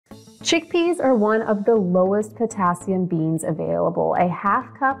Chickpeas are one of the lowest potassium beans available. A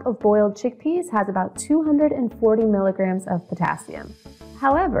half cup of boiled chickpeas has about 240 milligrams of potassium.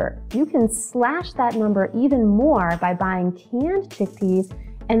 However, you can slash that number even more by buying canned chickpeas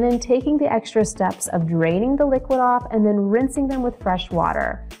and then taking the extra steps of draining the liquid off and then rinsing them with fresh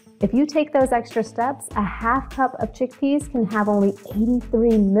water. If you take those extra steps, a half cup of chickpeas can have only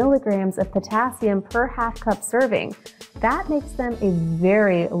 83 milligrams of potassium per half cup serving. That makes them a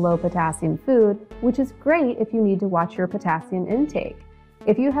very low potassium food, which is great if you need to watch your potassium intake.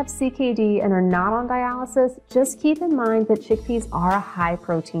 If you have CKD and are not on dialysis, just keep in mind that chickpeas are a high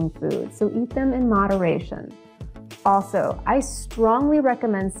protein food, so eat them in moderation. Also, I strongly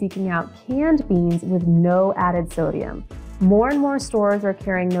recommend seeking out canned beans with no added sodium. More and more stores are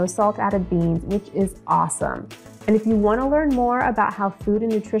carrying no salt added beans, which is awesome. And if you want to learn more about how food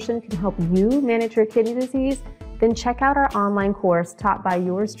and nutrition can help you manage your kidney disease, then check out our online course taught by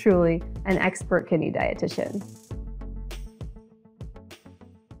yours truly, an expert kidney dietitian.